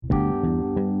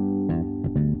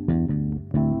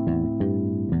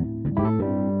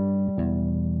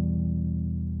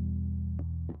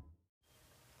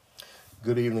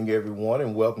Good evening, everyone,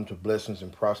 and welcome to Blessings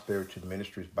and Prosperity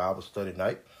Ministries Bible Study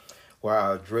Night, where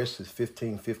our address is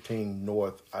 1515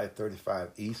 North I-35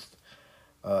 East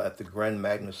at the Grand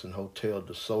Magnuson Hotel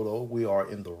DeSoto. We are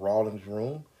in the Rawlings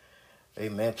Room.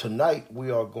 Amen. Tonight,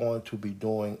 we are going to be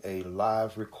doing a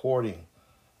live recording.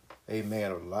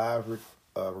 Amen. A live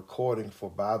recording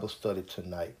for Bible study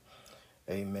tonight.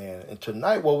 Amen. And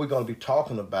tonight, what we're going to be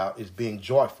talking about is being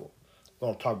joyful. We're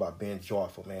going to talk about being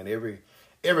joyful, man.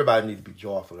 Everybody needs to be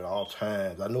joyful at all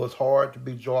times. I know it's hard to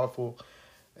be joyful,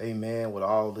 amen, with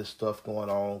all this stuff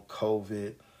going on,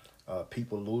 COVID,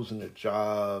 people losing their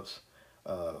jobs,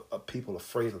 people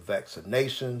afraid of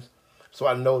vaccinations. So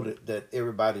I know that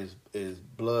everybody's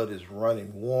blood is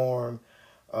running warm.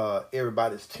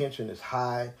 Everybody's tension is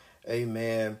high,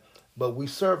 amen. But we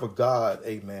serve a God,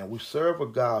 amen. We serve a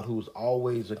God who's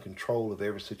always in control of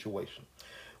every situation.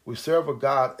 We serve a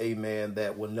God, amen,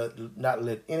 that will not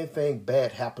let anything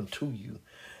bad happen to you,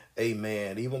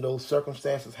 amen. Even though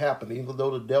circumstances happen, even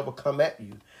though the devil come at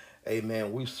you,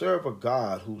 amen. We serve a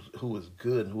God who is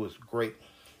good and who is great,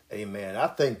 amen. I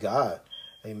thank God,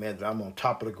 amen, that I'm on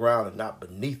top of the ground and not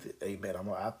beneath it, amen.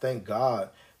 I thank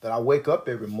God that I wake up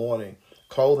every morning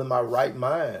clothed in my right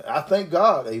mind. I thank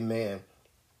God, amen,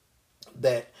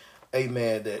 that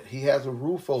he has a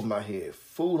roof over my head,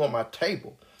 food on my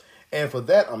table. And for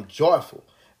that, I'm joyful.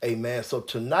 Amen. So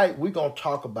tonight, we're going to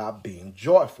talk about being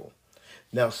joyful.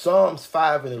 Now, Psalms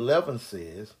 5:11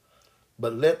 says,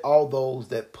 "But let all those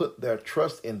that put their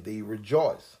trust in thee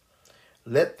rejoice.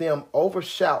 Let them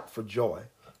overshout for joy,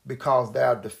 because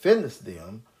thou defendest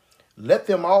them. Let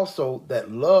them also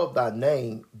that love thy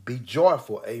name be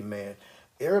joyful." Amen.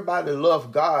 Everybody that loves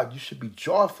God, you should be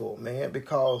joyful, man,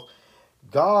 because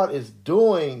God is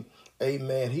doing,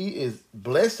 amen, he is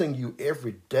blessing you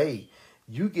every day.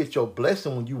 You get your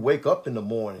blessing when you wake up in the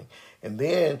morning. And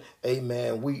then,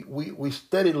 amen, we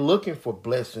study looking for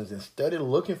blessings and study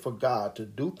looking for God to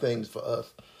do things for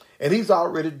us. And he's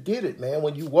already did it, man,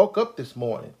 when you woke up this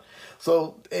morning.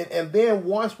 So, and then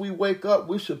once we wake up,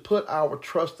 we should put our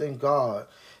trust in God.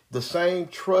 The same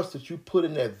trust that you put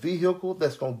in that vehicle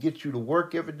that's going to get you to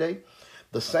work every day.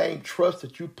 The same trust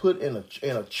that you put in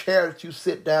a chair that you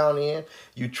sit down in,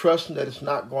 you trusting that it's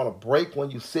not going to break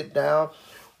when you sit down.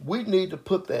 We need to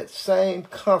put that same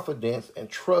confidence and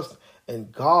trust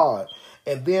in God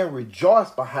and then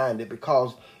rejoice behind it,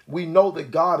 because we know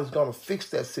that God is going to fix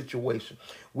that situation.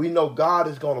 We know God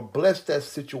is going to bless that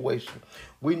situation.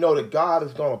 We know that God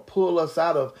is going to pull us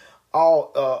out of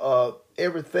all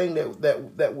everything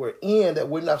that we're in that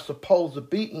we're not supposed to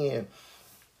be in.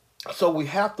 So we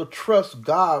have to trust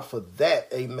God for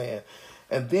that, amen.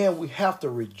 And then we have to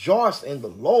rejoice in the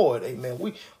Lord, amen.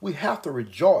 We have to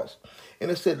rejoice. And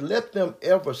it said, let them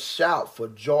ever shout for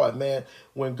joy, man.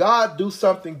 When God do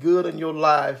something good in your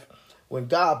life, when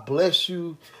God bless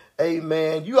you,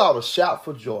 amen, you ought to shout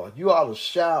for joy. You ought to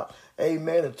shout,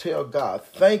 amen, and tell God,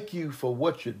 thank you for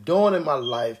what you're doing in my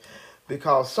life.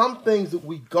 Because some things that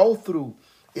we go through,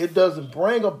 it doesn't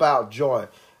bring about joy.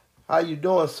 How you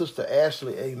doing, Sister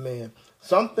Ashley? Amen.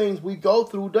 Some things we go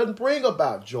through doesn't bring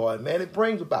about joy, man. It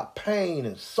brings about pain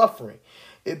and suffering.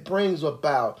 It brings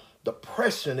about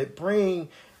depression. It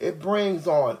brings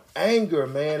on anger,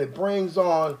 man. It brings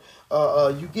on,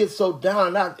 you get so down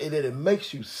and out that it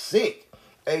makes you sick.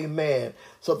 Amen.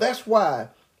 So that's why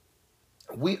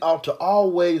we ought to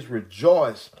always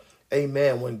rejoice,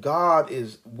 amen, when God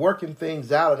is working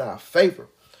things out in our favor.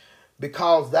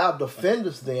 Because thou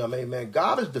defendest them, amen.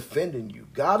 God is defending you.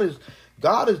 God is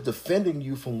defending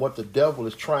you from what the devil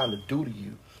is trying to do to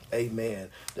you,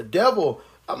 amen. The devil,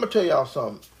 I'm going to tell y'all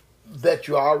something that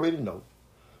you already know,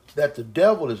 that the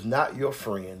devil is not your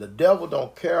friend. The devil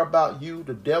don't care about you.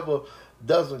 The devil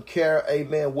doesn't care,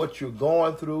 amen, what you're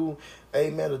going through,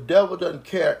 amen. The devil doesn't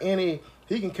care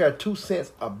he can care 2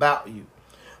 cents about you.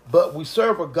 But we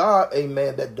serve a God,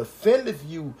 amen, that defendeth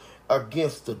you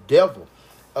against the devil.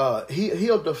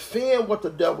 He'll defend what the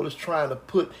devil is trying to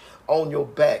put on your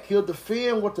back. He'll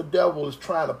defend what the devil is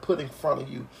trying to put in front of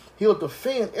you. He'll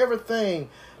defend everything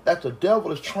that the devil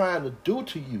is trying to do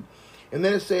to you. And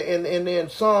then it said, and then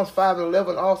Psalms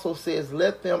 5:11 also says,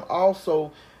 let them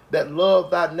also that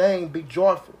love thy name be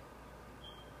joyful.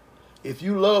 If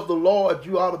you love the Lord,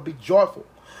 you ought to be joyful,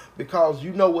 because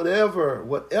you know whatever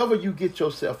you get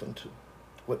yourself into,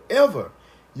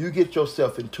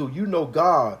 you know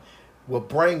God will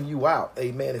bring you out,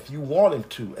 amen, if you want him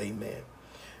to, amen.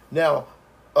 Now,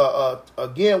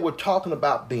 again, we're talking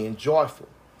about being joyful.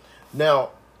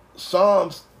 Now,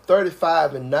 Psalms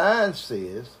 35:9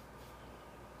 says,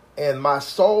 and my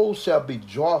soul shall be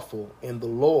joyful in the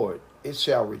Lord. It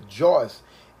shall rejoice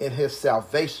in his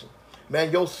salvation.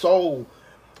 Man, your soul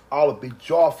ought to be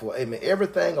joyful. Amen.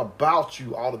 Everything about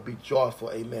you ought to be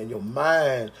joyful. Amen. Your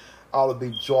mind ought to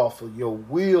be joyful. Your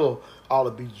will ought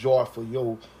to be joyful.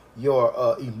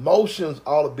 Your emotions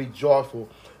ought to be joyful,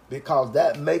 because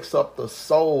that makes up the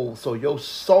soul. So your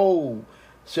soul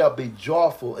shall be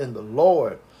joyful in the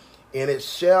Lord, and it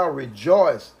shall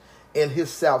rejoice in his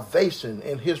salvation,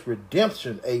 in his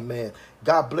redemption. Amen.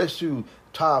 God bless you,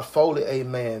 Todd Foley.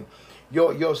 Amen.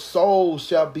 Your soul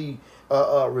shall be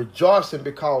rejoicing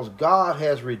because God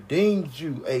has redeemed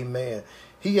you. Amen.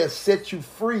 He has set you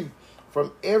free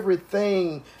from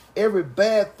everything, every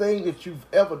bad thing that you've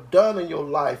ever done in your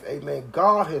life. Amen.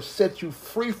 God has set you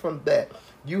free from that.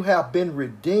 You have been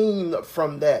redeemed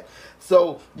from that.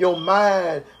 So your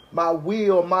mind, my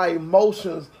will, my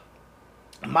emotions,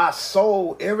 my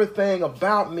soul, everything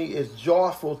about me is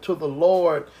joyful to the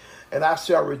Lord, and I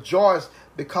shall rejoice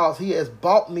because he has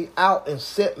bought me out and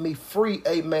set me free,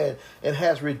 amen, and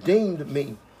has redeemed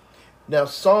me. Now,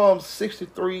 Psalm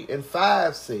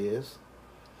 63:5 says,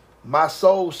 my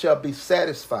soul shall be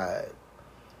satisfied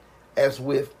as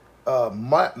with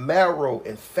marrow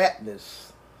and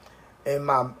fatness, and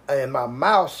my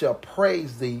mouth shall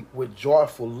praise thee with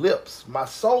joyful lips. My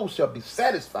soul shall be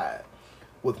satisfied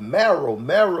with marrow.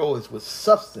 Marrow is with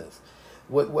substance,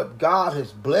 with what God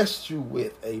has blessed you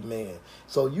with, amen.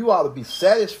 So you ought to be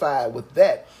satisfied with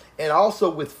that, and also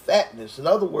with fatness. In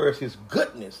other words, his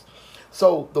goodness.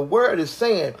 So the word is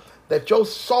saying that your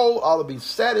soul ought to be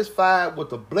satisfied with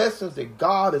the blessings that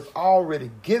God has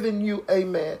already given you,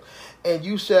 amen. And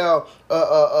you shall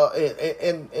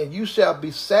and you shall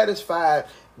be satisfied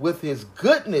with his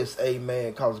goodness,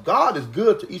 amen. Because God is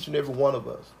good to each and every one of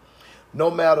us. No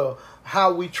matter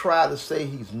how we try to say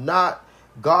he's not,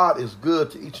 God is good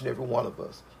to each and every one of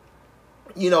us.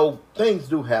 You know, things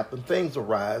do happen. Things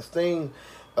arise. Things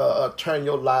turn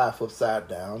your life upside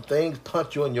down. Things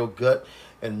punch you in your gut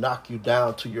and knock you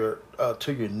down to your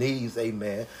knees,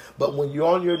 amen. But when you're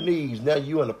on your knees, now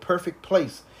you're in a perfect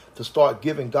place to start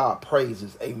giving God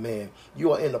praises, amen.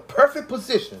 You are in a perfect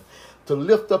position to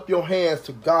lift up your hands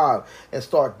to God and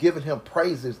start giving him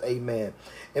praises, amen.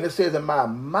 And it says, and my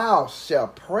mouth shall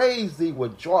praise thee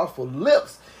with joyful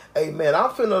lips, amen.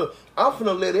 I'm finna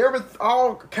let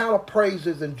all kind of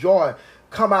praises and joy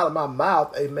come out of my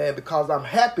mouth, amen, because I'm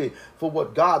happy for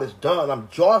what God has done. I'm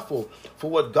joyful for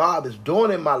what God is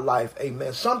doing in my life,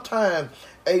 amen. Sometimes,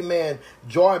 amen,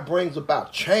 joy brings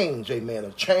about change, amen,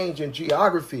 a change in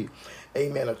geography,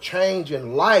 amen, a change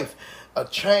in life, a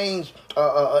change,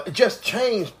 just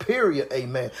change, period,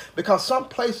 amen. Because some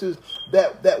places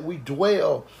that we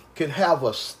dwell can have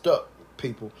us stuck,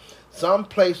 people. Some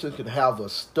places can have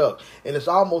us stuck, and it's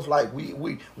almost like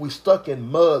we stuck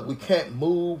in mud. We can't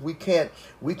move. We can't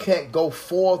go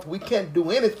forth. We can't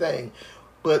do anything.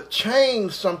 But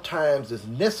change sometimes is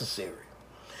necessary.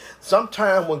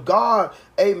 Sometimes when God,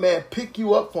 amen, pick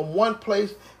you up from one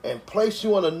place and place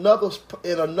you in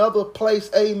another place,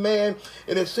 amen,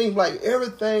 and it seems like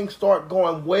everything start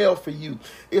going well for you,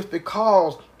 it's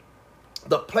because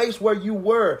the place where you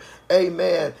were,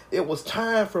 amen, it was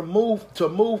time to move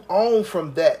on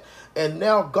from that. And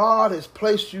now God has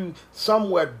placed you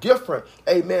somewhere different,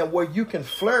 amen, where you can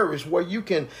flourish, where you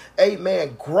can,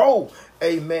 amen, grow,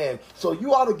 amen. So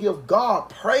you ought to give God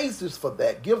praises for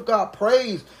that. Give God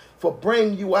praise for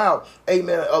bringing you out,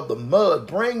 amen, of the mud,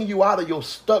 bringing you out of your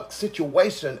stuck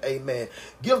situation, amen.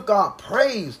 Give God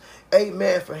praise,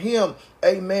 amen, for him,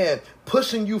 amen,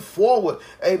 pushing you forward,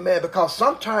 amen, because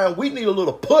sometimes we need a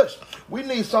little push. We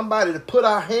need somebody to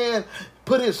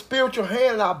put his spiritual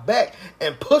hand in our back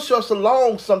and push us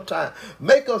along sometimes.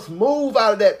 Make us move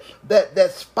out of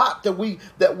that spot that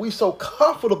we so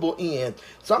comfortable in.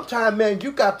 Sometimes, man,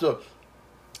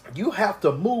 you have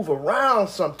to move around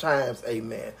sometimes,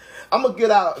 amen. I'm going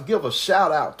to give a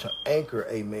shout out to Anchor,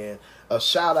 amen. A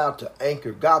shout out to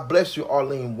Anchor. God bless you,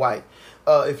 Arlene White.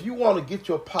 If you want to get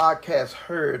your podcast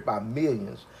heard by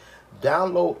millions,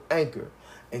 download Anchor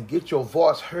and get your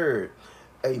voice heard,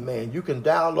 amen. You can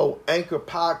download Anchor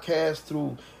Podcast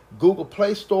through Google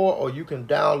Play Store, or you can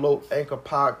download Anchor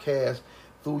Podcast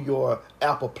through your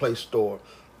Apple Play Store.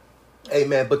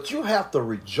 Amen. But you have to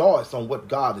rejoice on what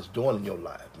God is doing in your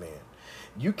life, man.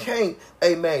 You can't,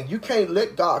 amen, you can't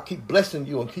let God keep blessing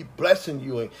you and keep blessing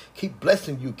you and keep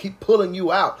blessing you, keep pulling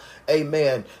you out,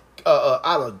 amen,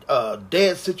 out of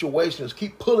dead situations,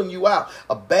 keep pulling you out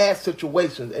of bad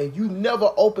situations, and you never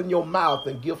open your mouth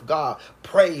and give God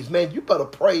praise. Man, you better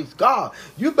praise God.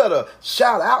 You better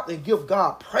shout out and give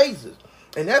God praises.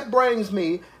 And that brings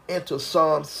me into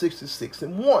Psalm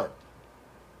 66:1.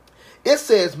 It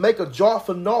says, make a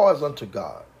joyful noise unto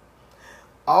God,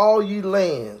 all ye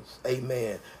lands,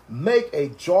 amen. make a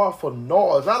joyful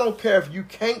noise. I don't care if you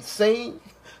can't sing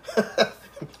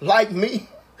like me.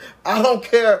 I don't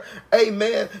care,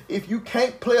 amen, if you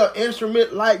can't play an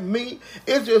instrument like me.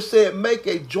 It just said make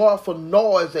a joyful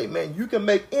noise, amen. You can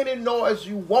make any noise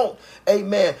you want,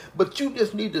 amen, but you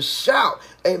just need to shout,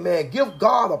 amen. Give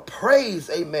God a praise,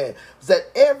 amen.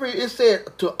 It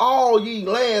said to all ye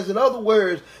lands. In other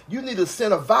words, you need to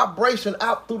send a vibration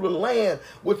out through the land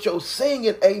with your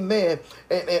singing, amen.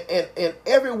 And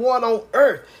everyone on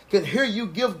earth can hear you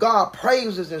give God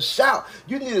praises and shout.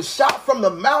 You need to shout from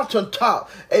the mountaintop,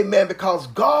 amen, because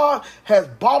God has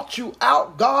bought you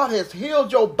out. God has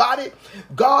healed your body.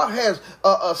 God has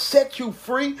set you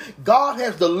free. God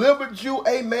has delivered you,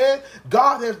 amen.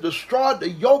 God has destroyed the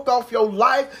yoke off your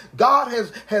life. God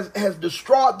has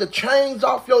destroyed the chains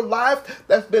off your life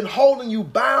that's been holding you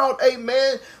bound,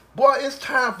 amen. Boy, it's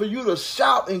time for you to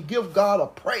shout and give God a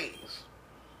praise.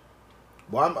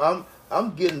 Well,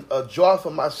 I'm getting a joy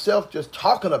for myself just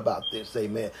talking about this,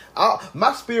 amen.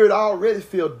 My spirit already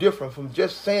feel different from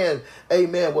just saying,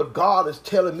 amen, what God is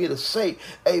telling me to say,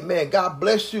 amen. God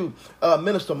bless you,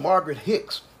 Minister Margaret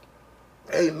Hicks.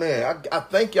 Amen. I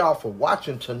thank y'all for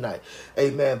watching tonight.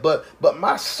 Amen. But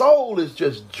my soul is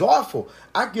just joyful.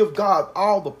 I give God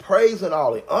all the praise and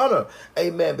all the honor.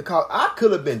 Amen. Because I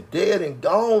could have been dead and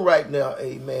gone right now.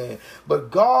 Amen. But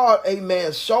God,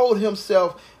 amen, showed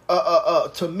himself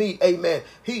to me. Amen.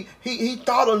 He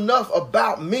thought enough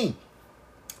about me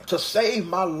to save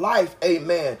my life,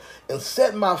 amen, and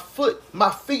set my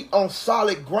feet on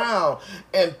solid ground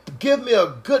and give me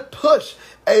a good push,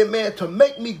 amen, to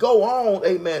make me go on,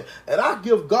 amen. And I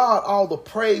give God all the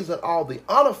praise and all the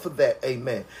honor for that,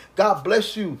 amen. God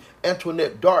bless you,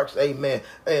 Antoinette Darks, amen,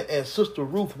 and Sister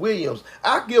Ruth Williams.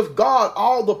 I give God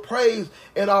all the praise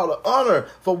and all the honor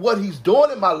for what he's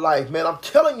doing in my life, man. I'm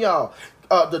telling y'all,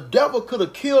 the devil could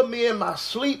have killed me in my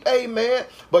sleep, amen.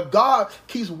 But God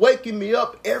keeps waking me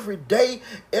up every day,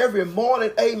 every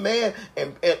morning, amen.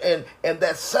 And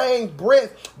that same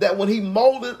breath that when he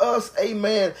molded us,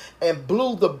 amen, and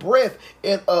blew the breath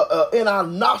in our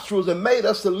nostrils and made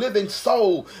us a living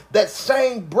soul, that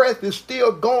same breath is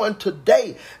still going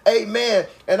today, amen.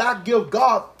 And I give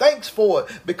God thanks for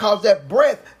it because that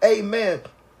breath, amen,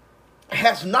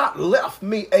 has not left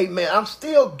me, amen. I'm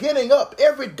still getting up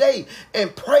every day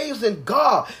and praising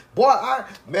God. Boy,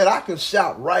 I can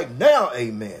shout right now,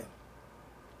 amen.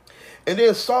 And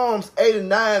then Psalms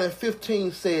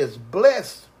 89:15 says,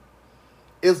 blessed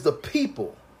is the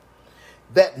people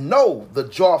that know the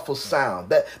joyful sound,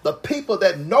 that the people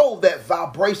that know that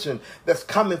vibration that's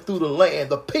coming through the land,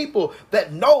 the people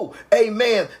that know,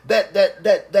 amen,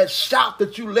 that shout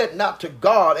that you letting out to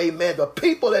God, amen, the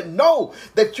people that know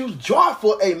that you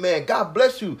joyful, amen. God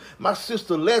bless you, my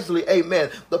sister Leslie, amen.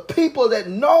 The people that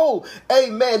know,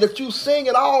 amen, that you sing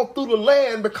it all through the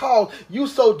land because you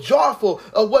so joyful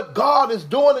of what God is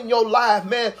doing in your life,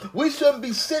 man. We shouldn't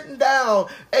be sitting down,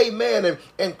 amen,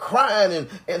 and crying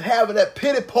and having that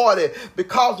pity party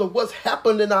because of what's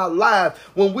happened in our life.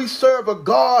 When we serve a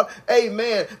God,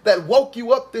 amen, that woke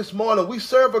you up this morning, we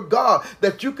serve a God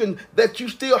that you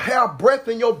still have breath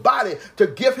in your body to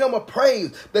give him a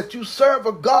praise, that you serve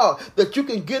a God that you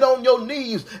can get on your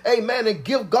knees, amen, and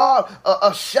give God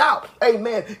a shout,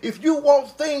 amen. If you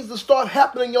want things to start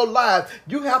happening in your life,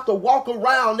 you have to walk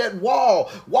around that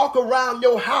wall, walk around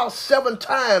your house 7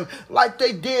 times like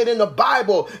they did in the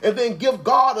Bible, and then give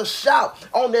God a shout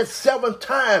on that 7th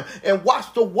time and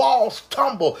watch the walls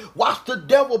tumble, watch the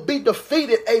devil be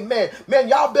defeated, amen. Man,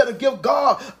 y'all better give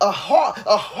God a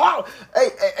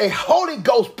Holy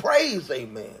Ghost praise,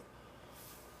 amen.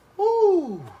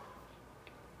 Woo.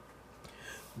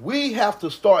 We have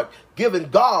to start giving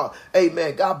God,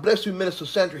 amen. God bless you, Minister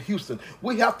Sandra Houston.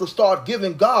 We have to start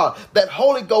giving God that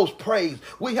Holy Ghost praise.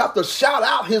 We have to shout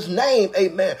out his name,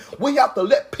 amen. We have to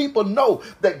let people know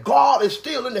that God is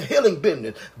still in the healing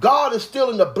business. God is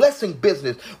still in the blessing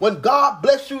business. When God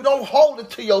bless you, don't hold it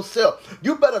to yourself.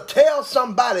 You better tell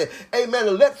somebody, amen,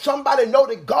 and let somebody know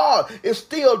that God is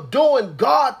still doing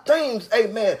God things,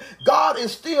 amen. God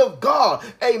is still God,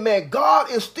 amen.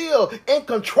 God is still in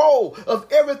control of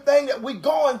everything that we're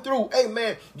going through,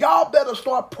 amen. Y'all better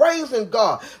start praising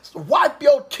God. Wipe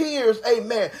your tears,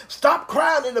 amen. Stop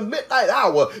crying in the midnight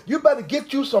hour. You better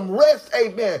get you some rest,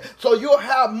 amen, so you'll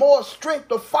have more strength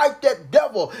to fight that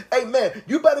devil, amen.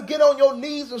 You better get on your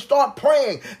knees and start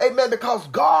praying, amen, because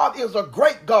God is a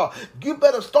great God. You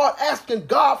better start asking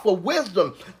God for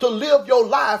wisdom to live your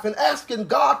life and asking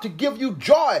God to give you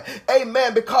joy,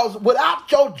 amen, because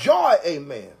without your joy,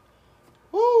 amen,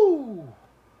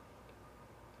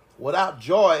 without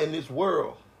joy in this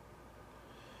world,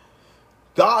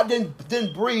 God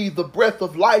didn't breathe the breath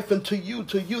of life into you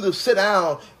to sit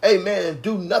down, amen, and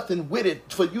do nothing with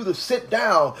it, for you to sit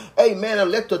down, amen,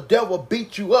 and let the devil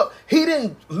beat you up. He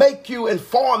didn't make you and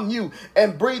form you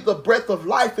and breathe the breath of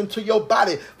life into your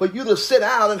body for you to sit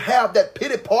down and have that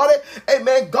pity party.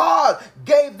 Amen. God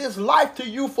gave this life to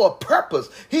you for a purpose.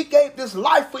 He gave this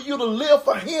life for you to live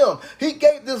for him. He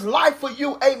gave this life for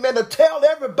you, amen, to tell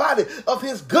everybody of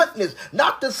his goodness,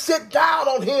 not to sit down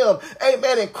on him,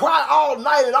 amen, and cry all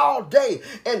night and all day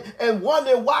and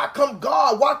wondering, why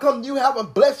come you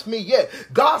haven't blessed me yet?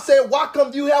 God said, why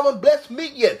come you haven't blessed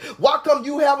me yet? Why come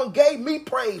you haven't gave me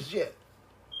praise yet?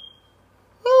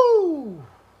 Woo!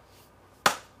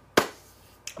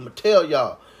 I'm going to tell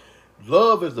y'all,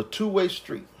 love is a two-way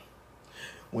street.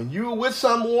 When you're with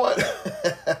someone,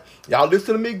 y'all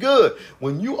listen to me good.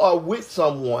 When you are with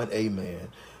someone, amen,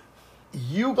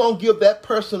 you going to give that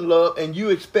person love and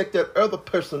you expect that other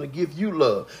person to give you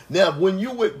love. Now, when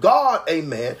you with God,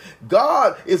 amen,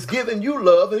 God is giving you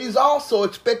love and he's also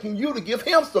expecting you to give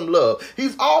him some love.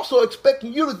 He's also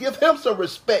expecting you to give him some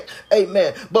respect,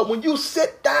 amen. But when you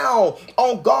sit down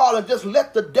on God and just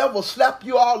let the devil slap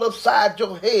you all upside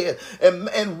your head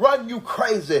and run you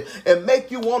crazy and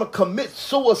make you want to commit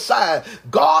suicide,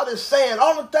 God is saying,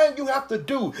 only thing you have to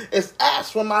do is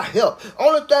ask for my help.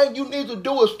 Only thing you need to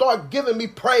do is start giving me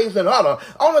praise and honor.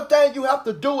 Only thing you have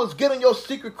to do is get in your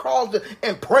secret closet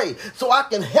and pray so I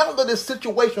can handle this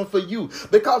situation for you,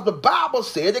 because the Bible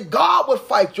said that God would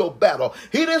fight your battle.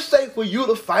 He didn't say for you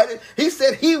to fight it. He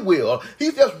said he will.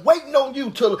 He's just waiting on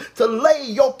you to lay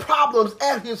your problems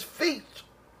at his feet.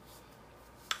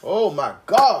 Oh my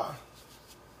God.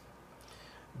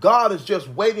 God is just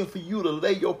waiting for you to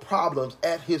lay your problems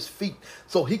at his feet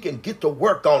so he can get to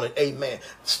work on it. Amen.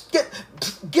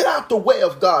 Get out the way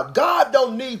of God. God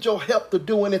don't need your help to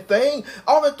do anything.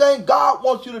 Only thing God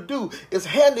wants you to do is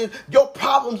hand your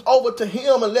problems over to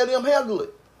him and let him handle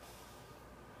it.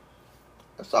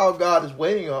 That's all God is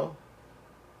waiting on.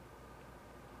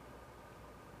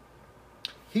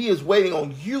 He is waiting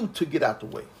on you to get out the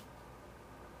way.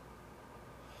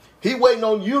 He's waiting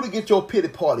on you to get your pity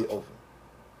party over.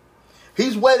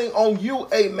 He's waiting on you,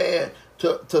 amen,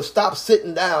 to stop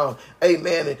sitting down,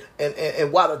 amen,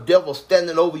 and while the devil's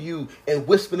standing over you and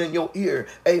whispering in your ear,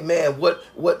 amen,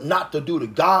 what not to do. To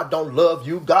God don't love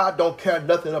you. God don't care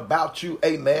nothing about you,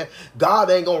 amen. God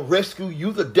ain't going to rescue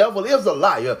you. The devil is a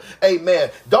liar,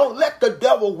 amen. Don't let the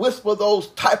devil whisper those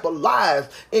type of lies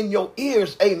in your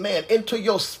ears, amen, into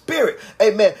your spirit,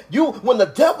 amen. When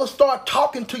the devil start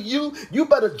talking to you, you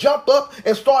better jump up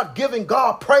and start giving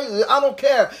God praise. I don't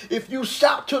care if you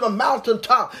shout to the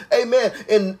mountaintop, amen,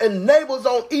 and neighbors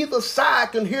on either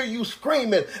side can hear you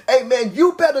screaming, amen.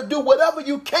 You better do whatever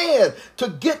you can to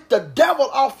get the devil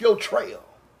off your trail.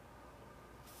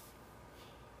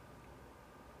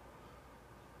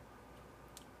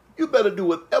 You better do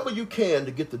whatever you can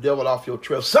to get the devil off your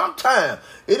trail. Sometimes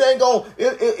it ain't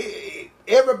going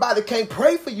everybody can't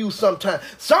pray for you sometimes.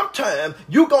 Sometimes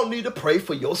you're going to need to pray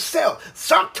for yourself.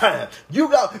 Sometimes you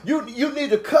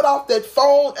need to cut off that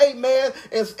phone, amen,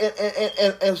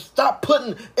 and stop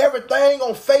putting everything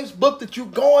on Facebook that you're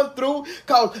going through,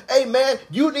 because, amen,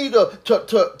 you need to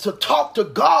talk to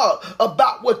God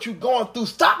about what you're going through.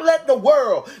 Stop letting the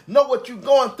world know what you're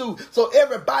going through so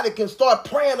everybody can start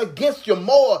praying against you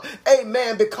more,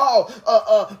 amen, because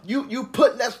you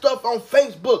putting that stuff on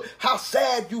Facebook, how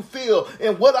sad you feel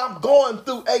and what I'm going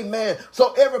through, amen,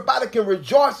 so everybody can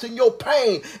rejoice in your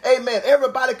pain, amen.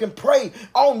 Everybody can pray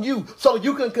on you so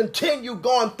you can continue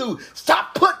going through.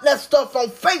 Stop putting that stuff on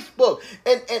Facebook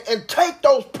and take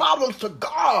those problems to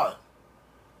God.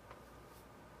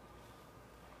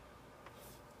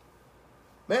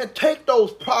 Man, take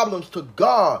those problems to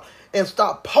God and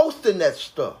stop posting that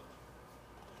stuff.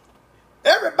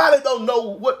 Everybody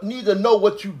need to know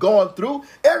what you're going through.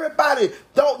 Everybody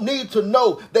don't need to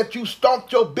know that you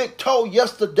stomped your big toe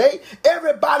yesterday.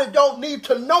 Everybody don't need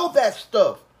to know that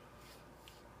stuff.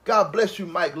 God bless you,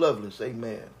 Mike Lovelace.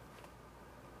 Amen.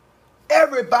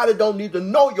 Everybody don't need to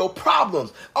know your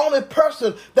problems. Only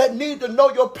person that need to know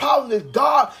your problem is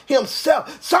God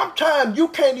himself. Sometimes you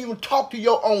can't even talk to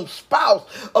your own spouse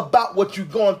about what you're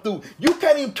going through. You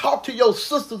can't even talk to your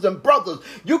sisters and brothers.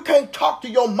 You can't talk to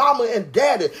your mama and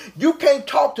daddy. You can't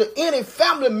talk to any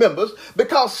family members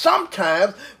because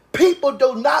sometimes people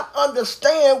do not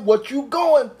understand what you're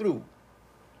going through.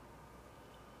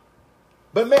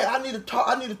 But man, I need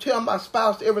to tell my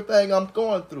spouse everything I'm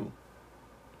going through.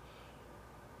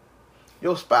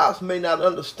 Your spouse may not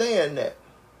understand that.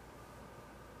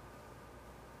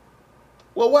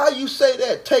 Well, why you say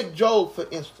that? Take Job, for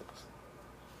instance.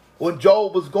 When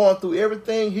Job was going through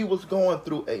everything he was going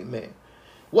through, amen,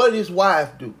 What did his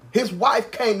wife do? His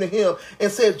wife came to him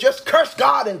and said, just curse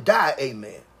God and die,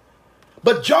 amen.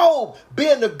 But Job,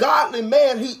 being the godly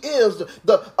man he is,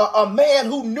 a man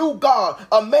who knew God,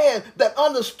 a man that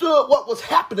understood what was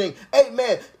happening,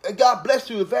 amen. God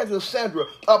bless you, Evangelist Sandra.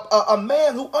 A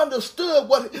man who understood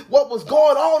what was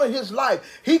going on in his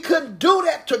life. He couldn't do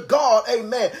that to God,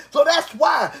 amen. So that's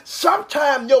why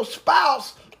sometimes your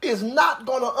spouse is not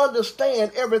going to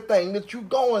understand everything that you're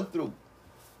going through.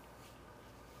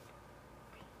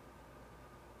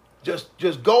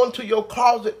 Just go into your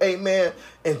closet, amen,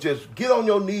 and just get on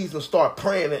your knees and start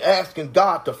praying and asking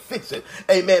God to fix it,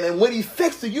 amen. And when he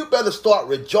fixes it, you better start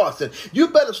rejoicing. You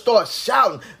better start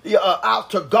shouting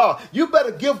out to God. You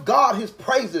better give God his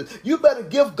praises. You better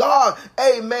give God,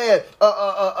 amen,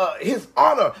 his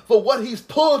honor for what he's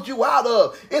pulled you out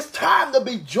of. It's time to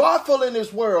be joyful in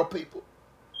this world, people.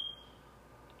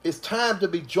 It's time to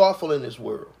be joyful in this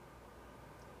world.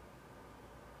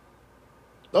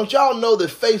 Don't y'all know that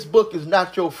Facebook is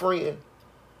not your friend?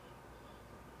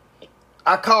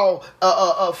 I call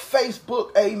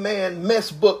Facebook, amen,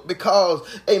 mess book because,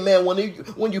 amen,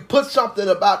 when you put something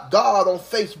about God on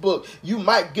Facebook, you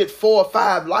might get 4 or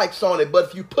 5 likes on it. But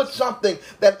if you put something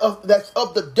that's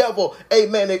of the devil,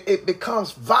 amen, it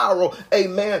becomes viral,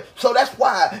 amen. So that's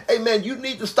why, amen, you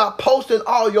need to stop posting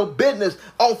all your business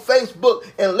on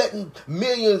Facebook and letting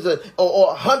millions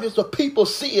or hundreds of people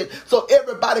see it so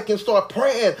everybody can start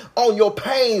praying on your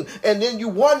pain. And then you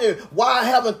wonder why I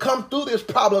haven't come through this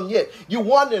problem yet. You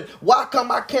wondering why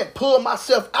come I can't pull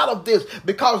myself out of this,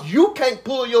 because you can't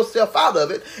pull yourself out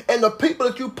of it, and the people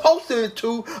that you posted it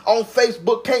to on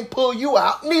Facebook can't pull you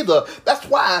out neither. That's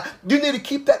why you need to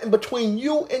keep that in between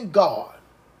you and God.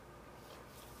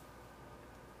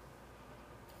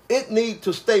 It needs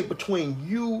to stay between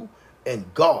you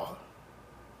and God.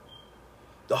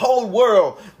 The whole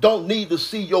world don't need to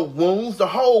see your wounds. The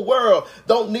whole world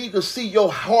don't need to see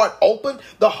your heart open.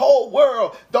 The whole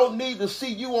world don't need to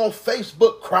see you on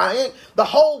Facebook crying. The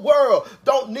whole world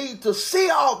don't need to see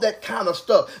all that kind of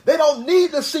stuff. They don't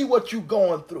need to see what you're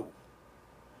going through.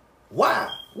 Why?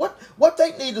 What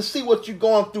they need to see what you're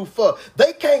going through for?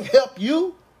 They can't help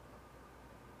you.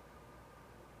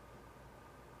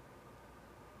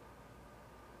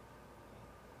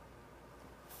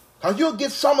 Cause you'll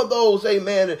get some of those,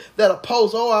 amen, that'll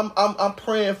post, oh, I'm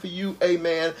praying for you,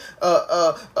 amen.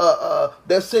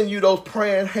 They'll send you those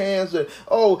praying hands and,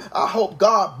 oh, I hope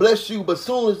God bless you. But as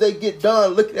soon as they get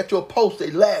done looking at your post, they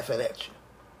laughing at you.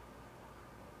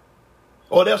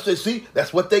 Or they'll say, see,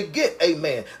 that's what they get,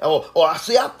 amen. Or I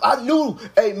see, I knew,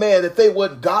 amen, that they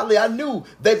weren't godly. I knew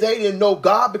that they didn't know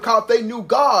God, because if they knew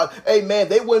God, amen,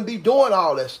 they wouldn't be doing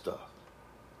all that stuff.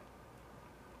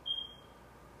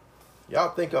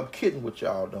 Y'all think I'm kidding with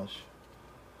y'all, don't you?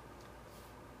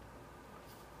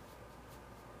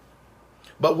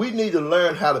 But we need to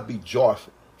learn how to be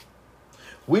joyful.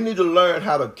 We need to learn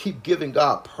how to keep giving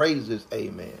God praises,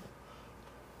 amen.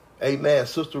 Amen.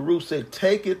 Sister Ruth said,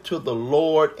 take it to the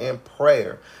Lord in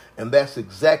prayer. And that's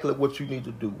exactly what you need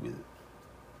to do with it.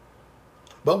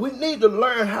 But we need to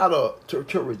learn how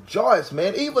to rejoice,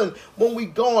 man. Even when we're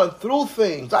going through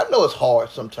things. I know it's hard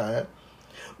sometimes.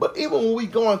 But even when we're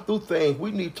going through things, we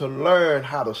need to learn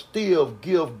how to still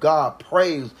give God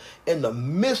praise in the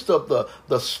midst of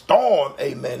the storm,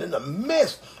 amen. In the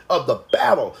midst of the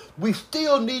battle, we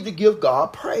still need to give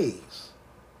God praise.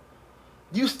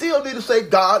 You still need to say,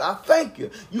 God, I thank you.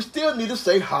 You still need to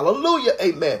say hallelujah,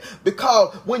 amen.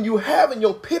 Because when you having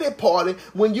your pity party,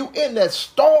 when you in that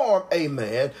storm,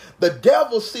 amen, the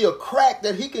devil see a crack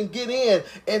that he can get in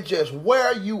and just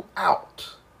wear you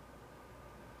out.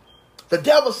 The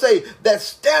devil say that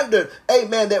standard,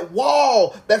 amen, that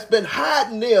wall that's been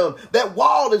hiding them, that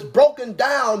wall is broken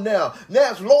down now.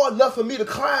 Now it's low enough for me to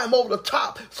climb over the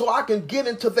top so I can get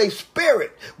into their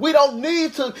spirit. We don't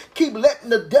need to keep letting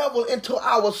the devil into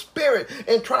our spirit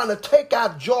and trying to take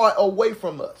our joy away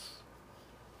from us.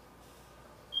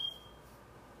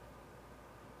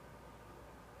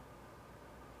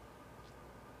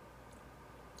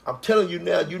 I'm telling you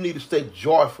now, you need to stay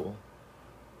joyful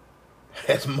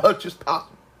as much as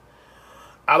possible.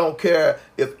 I don't care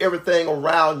if everything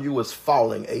around you is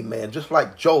falling, amen. Just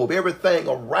like Job, everything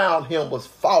around him was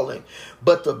falling.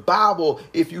 But the Bible,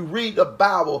 if you read the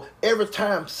Bible, every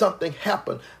time something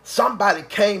happened, somebody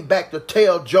came back to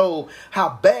tell Job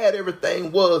how bad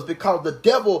everything was, because the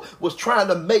devil was trying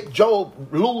to make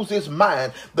Job lose his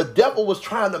mind. The devil was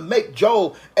trying to make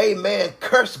Job, amen,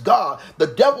 curse God. The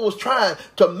devil was trying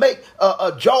to make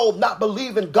Job not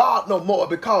believe in God no more,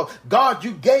 because God,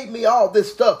 you gave me all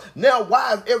this stuff. Now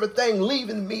why is is everything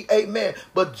leaving me? Amen.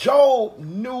 But Job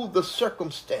knew the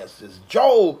circumstances.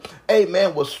 Job,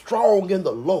 amen, was strong in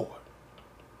the Lord.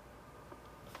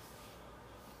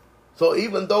 So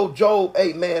even though Job,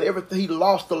 amen, everything, he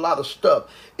lost a lot of stuff.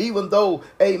 Even though,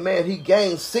 amen, he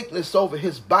gained sickness over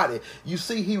his body, you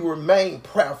see, he remained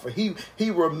prayerful. He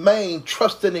remained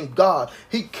trusting in God.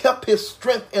 He kept his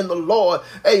strength in the Lord,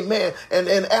 amen. And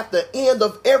at the end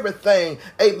of everything,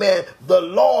 amen, the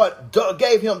Lord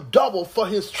gave him double for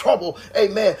his trouble,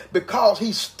 amen, because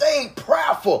he stayed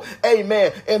prayerful,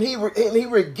 amen, and he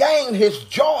regained his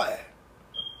joy.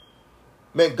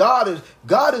 Man, God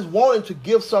is wanting to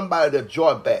give somebody their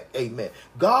joy back. Amen.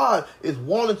 God is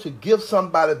wanting to give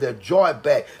somebody their joy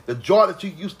back. The joy that you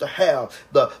used to have,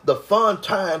 the fun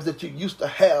times that you used to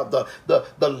have, the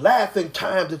laughing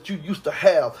times that you used to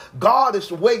have. God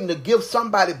is waiting to give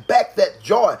somebody back that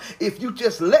joy. If you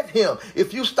just let him,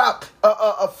 if you stop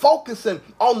focusing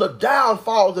on the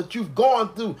downfalls that you've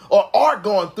gone through or are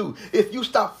going through, if you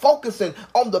stop focusing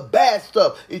on the bad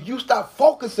stuff, if you stop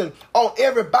focusing on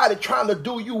everybody trying to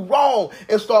do you wrong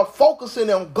and start focusing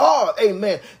on God,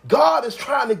 amen, God is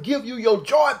trying to give you your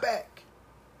joy back.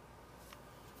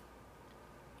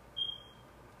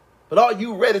 But are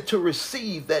you ready to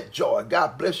receive that joy?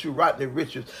 God bless you, Rodney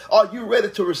Richards. Are you ready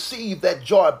to receive that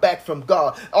joy back from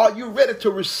God? Are you ready to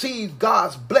receive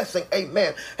God's blessing?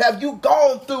 Amen. Have you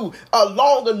gone through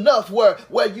long enough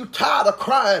where you tired of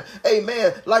crying?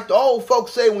 Amen. Like the old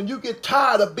folks say, when you get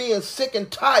tired of being sick and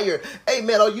tired,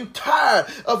 amen. Are you tired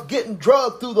of getting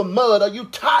drugged through the mud? Are you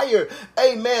tired,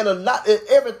 amen, of not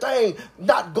everything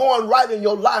not going right in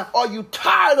your life? Are you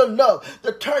tired enough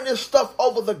to turn this stuff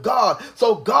over to God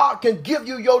so God can give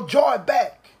you your joy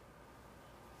back?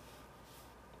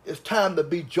 It's time to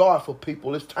be joyful,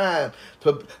 people. It's time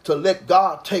to let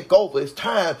God take over. It's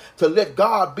time to let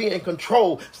God be in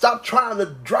control. Stop trying to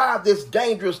drive this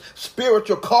dangerous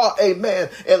spiritual car, amen,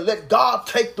 and let God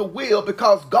take the wheel,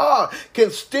 because God can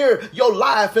steer your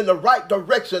life in the right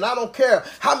direction. I don't care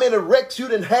how many wrecks you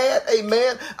done had,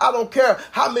 amen. I don't care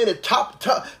how many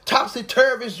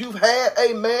topsy-turvies you've had,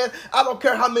 amen. I don't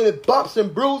care how many bumps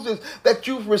and bruises that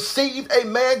you've received,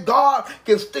 amen. God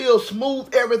can still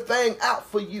smooth everything out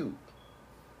for you.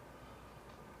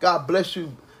 God bless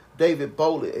you, David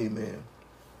Bowley, amen.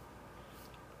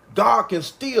 God can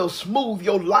still smooth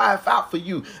your life out for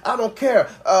you. I don't care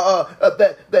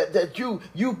that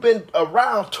you've been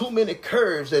around too many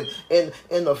curves and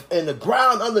the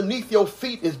ground underneath your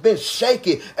feet has been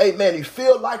shaky. Amen. You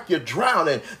feel like you're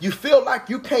drowning. You feel like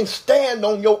you can't stand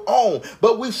on your own.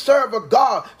 But we serve a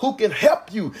God who can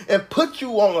help you and put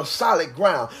you on a solid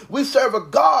ground. We serve a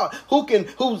God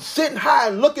who's sitting high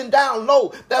and looking down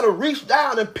low, that'll reach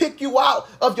down and pick you out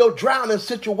of your drowning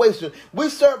situation. We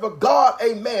serve a God,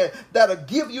 amen, that'll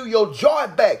give you your joy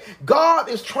back. God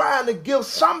is trying to give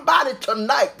somebody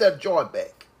tonight their joy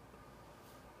back.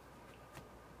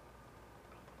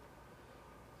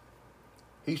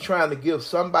 He's trying to give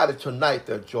somebody tonight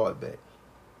their joy back.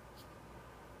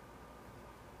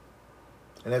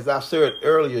 And as I said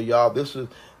earlier, y'all,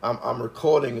 I'm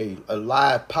recording a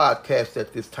live podcast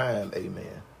at this time,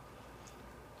 amen.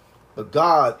 But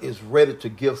God is ready to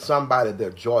give somebody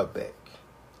their joy back.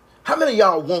 How many of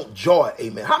y'all want joy?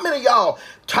 Amen. How many of y'all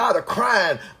tired of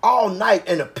crying all night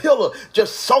in a pillow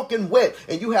just soaking wet,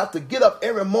 and you have to get up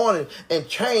every morning and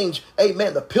change,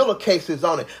 amen, the pillowcases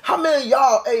on it? How many of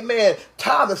y'all, amen,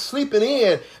 tired of sleeping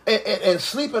in and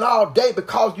sleeping all day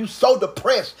because you so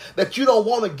depressed that you don't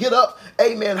want to get up?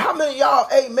 Amen. How many of y'all,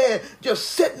 amen, just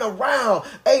sitting around,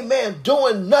 amen,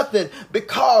 doing nothing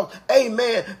because,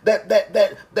 amen,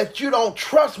 that you don't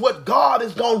trust what God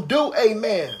is going to do?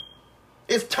 Amen.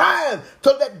 It's time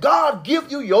to let God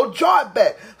give you your joy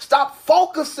back. Stop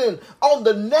focusing on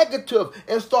the negative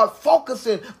and start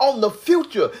focusing on the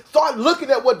future. Start looking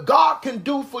at what God can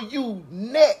do for you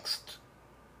next.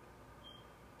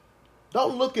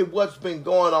 Don't look at what's been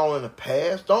going on in the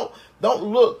past. Don't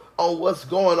look on what's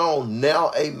going on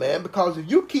now, amen. Because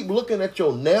if you keep looking at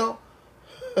your now,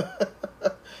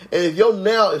 and if your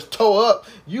now is tore up,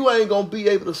 you ain't going to be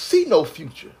able to see no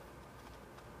future.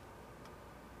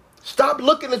 Stop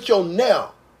looking at your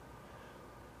now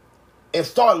and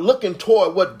start looking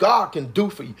toward what God can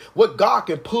do for you, what God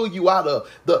can pull you out of,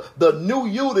 the new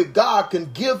you that God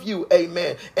can give you,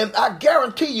 amen. And I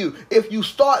guarantee you, if you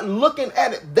start looking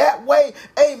at it that way,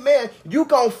 amen, you're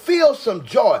going to feel some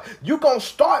joy. You're going to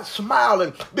start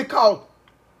smiling because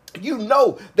you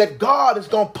know that God is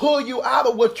going to pull you out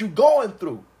of what you're going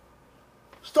through.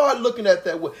 Start looking at it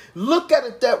that way. Look at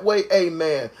it that way,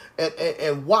 amen,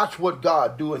 and watch what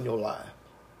God do in your life.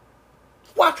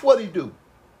 Watch what he do.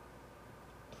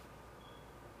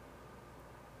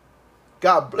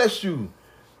 God bless you,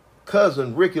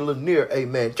 cousin Ricky Lanier.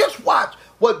 Amen. Just watch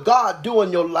what God do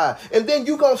in your life. And then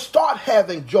you're going to start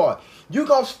having joy. You're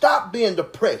going to stop being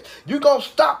depressed. You're going to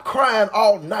stop crying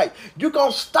all night. You're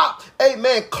going to stop,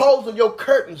 amen, closing your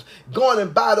curtains, going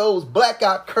and buy those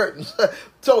blackout curtains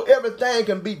so everything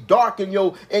can be dark in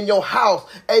your house,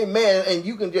 amen, and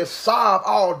you can just sob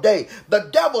all day. The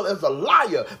devil is a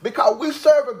liar because we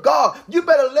serve a God. You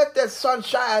better let that sun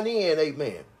shine in,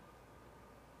 amen.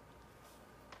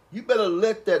 You better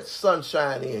let that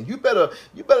sunshine in. You better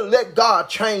let God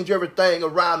change everything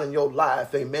around in your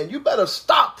life. Amen. You better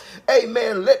stop,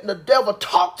 amen, letting the devil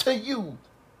talk to you.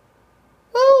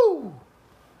 Woo!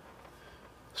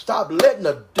 Stop letting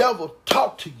the devil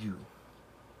talk to you.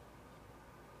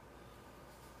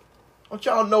 Don't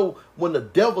y'all know when the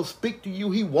devil speak to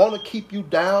you, he want to keep you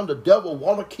down. The devil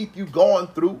want to keep you going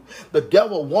through. The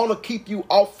devil want to keep you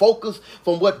off focus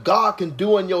from what God can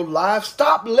do in your life.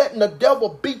 Stop letting the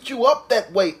devil beat you up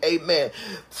that way. Amen.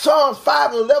 Psalms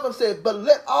 5:11 says, but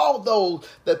let all those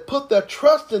that put their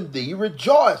trust in thee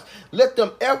rejoice. Let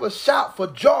them ever shout for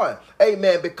joy.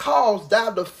 Amen. Because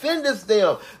thou defendest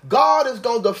them. God is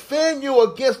going to defend you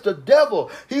against the devil.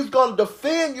 He's going to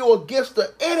defend you against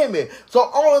the enemy.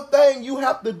 So only thing you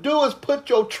have to do is put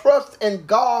your trust in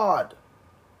God.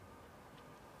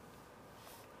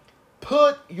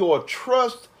 Put your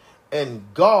trust in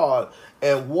God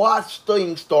and watch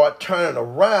things start turning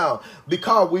around,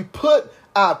 because we put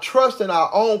our trust in our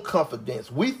own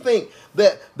confidence. We think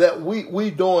that we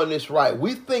doing this right.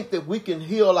 We think that we can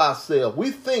heal ourselves.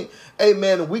 We think,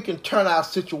 amen, we can turn our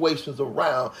situations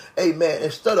around, amen,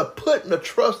 instead of putting the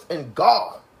trust in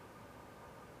God.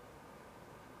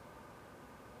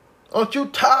 Aren't you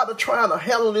tired of trying to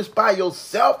handle this by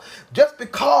yourself? Just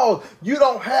because you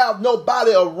don't have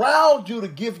nobody around you to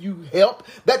give you help,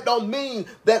 that don't mean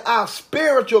that our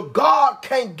spiritual God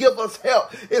can't give us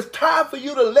help. It's time for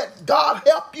you to let God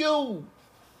help you.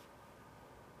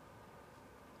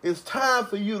 It's time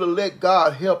for you to let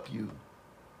God help you.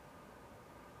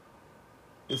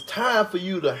 It's time for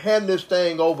you to hand this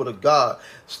thing over to God.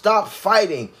 Stop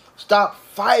fighting. Stop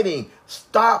fighting.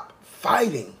 Stop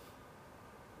fighting.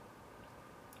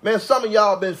 Man, some of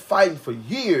y'all been fighting for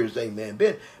years, amen.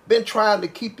 Been trying to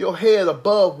keep your head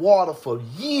above water for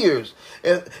years.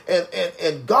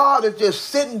 And God is just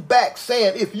sitting back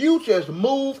saying, if you just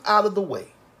move out of the way.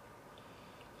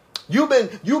 You've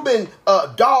been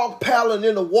dog paddling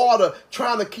in the water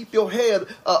trying to keep your head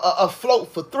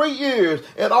afloat for 3 years.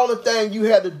 And all the thing you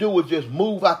had to do was just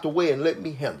move out the way and let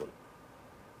me handle it.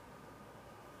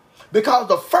 Because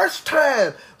the first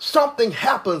time something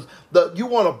happens, you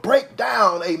want to break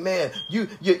down, amen.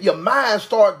 Your mind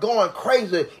start going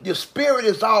crazy. Your spirit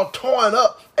is all torn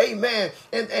up, amen.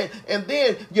 And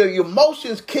then your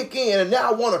emotions kick in, and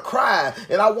now I want to cry,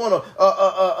 and I want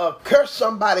to curse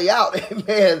somebody out,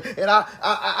 amen. And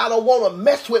I don't want to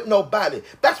mess with nobody.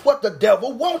 That's what the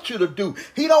devil wants you to do.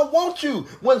 He don't want you,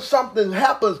 when something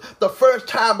happens the first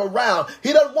time around,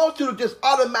 he doesn't want you to just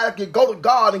automatically go to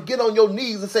God and get on your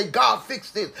knees and say, God,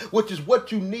 fix this, which is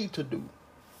what you need to do.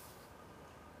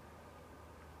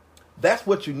 That's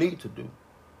what you need to do.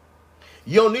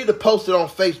 You don't need to post it on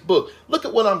Facebook. Look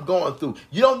at what I'm going through.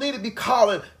 You don't need to be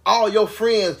calling all your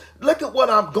friends. Look at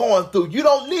what I'm going through. You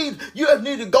just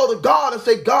need to go to God and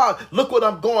say, God, look what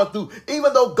I'm going through.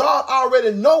 Even though God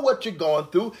already know what you're going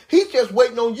through, he's just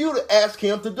waiting on you to ask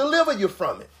him to deliver you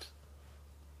from it.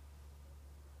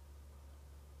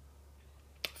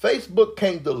 Facebook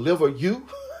can't deliver you.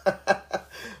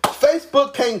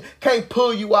 Facebook can't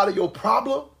pull you out of your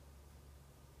problem.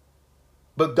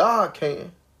 But God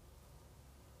can.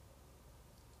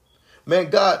 Man,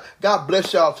 God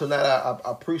bless y'all tonight. I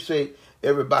appreciate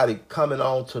everybody coming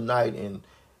on tonight and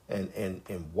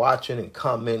watching and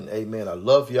commenting. Amen. I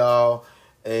love y'all.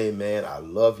 Amen. I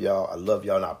love y'all. I love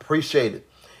y'all, and I appreciate it.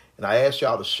 And I ask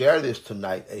y'all to share this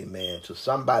tonight, amen, to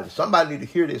somebody. Somebody need to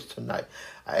hear this tonight.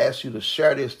 I ask you to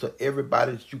share this to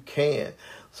everybody that you can,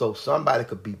 so somebody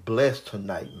could be blessed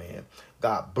tonight, man.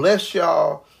 God bless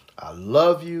y'all. I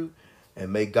love you.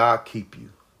 And may God keep you.